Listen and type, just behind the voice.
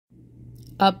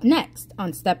Up next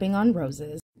on Stepping on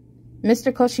Roses.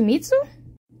 Mr. Koshimitsu?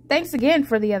 Thanks again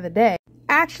for the other day.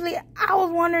 Actually, I was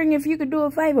wondering if you could do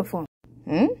a favor for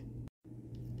me.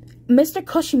 Mr.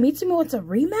 Koshimitsu wants a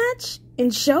rematch in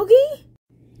Shogi?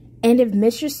 And if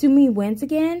Mr. Sumi wins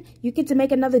again, you get to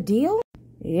make another deal?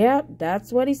 Yep,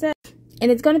 that's what he said.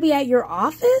 And it's going to be at your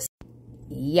office?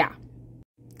 Yeah.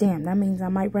 Damn, that means I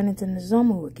might run into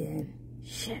Nozomu again.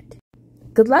 Shit.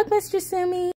 Good luck, Mr.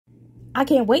 Sumi. I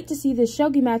can't wait to see this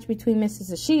shogi match between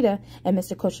Mrs. Ishida and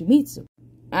Mr. Koshimitsu.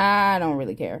 I don't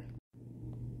really care.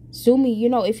 Sumi, you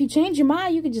know, if you change your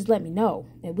mind, you can just let me know.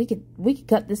 And we could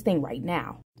cut this thing right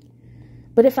now.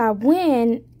 But if I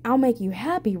win, I'll make you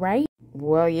happy, right?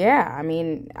 Well, yeah. I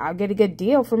mean, I'll get a good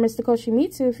deal for Mr.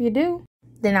 Koshimitsu if you do.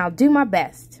 Then I'll do my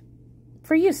best.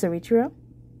 For you, Soichiro.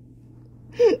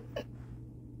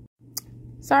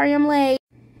 Sorry I'm late.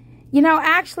 You know,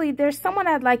 actually, there's someone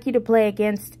I'd like you to play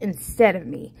against instead of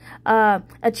me.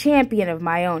 A champion of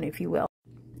my own, if you will.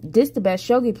 This the best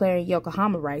shogi player in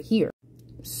Yokohama right here.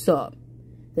 Sup.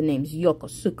 The name's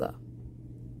Yokosuka.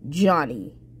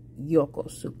 Johnny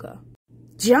Yokosuka.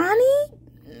 Johnny?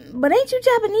 But ain't you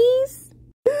Japanese?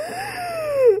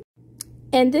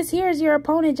 And this here is your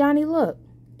opponent, Johnny. Look,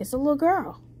 it's a little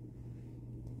girl.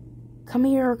 Come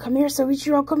here,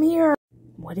 Soichiro, come here.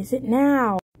 What is it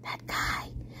now? That guy.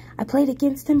 I played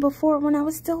against him before when I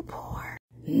was still poor.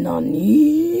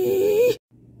 Nani?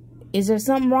 Is there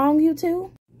something wrong, you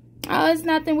two? Oh, it's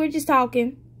nothing. We're just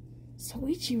talking.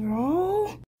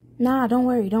 Soichiro? Nah, don't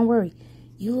worry.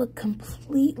 You look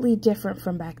completely different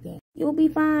from back then. You'll be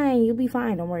fine.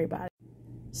 Don't worry about it.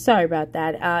 Sorry about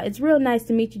that. It's real nice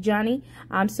to meet you, Johnny.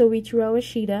 I'm Soichiro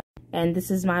Ishida, and this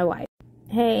is my wife.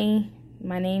 Hey,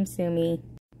 my name's Sumi.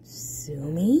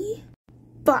 Sumi?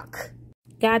 Fuck.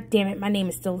 God damn it, my name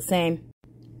is still the same.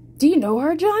 Do you know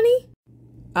her, Johnny?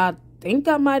 I think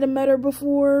I might have met her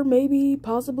before, maybe,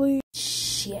 possibly.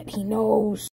 Shit, he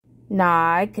knows.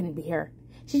 Nah, it couldn't be her.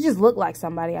 She just looked like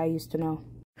somebody I used to know.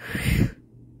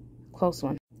 Close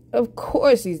one. Of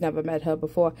course he's never met her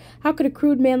before. How could a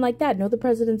crude man like that know the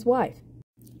president's wife?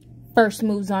 First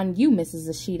move's on you, Mrs.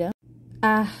 Ishida.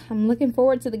 I'm looking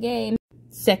forward to the game.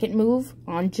 Second move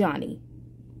on Johnny.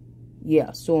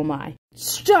 Yeah, so am I.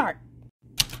 Start!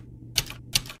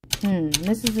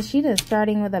 Mrs. Ishida is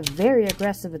starting with a very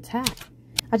aggressive attack.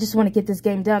 I just want to get this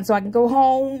game done so I can go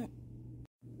home.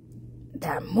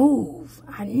 That move.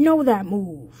 I know that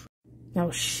move. Oh,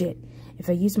 shit.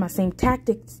 If I use my same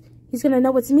tactics, he's going to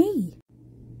know it's me.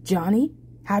 Johnny,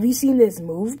 have you seen this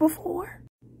move before?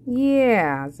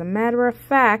 Yeah, as a matter of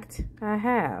fact, I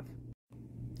have.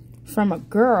 From a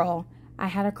girl I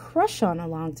had a crush on a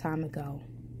long time ago.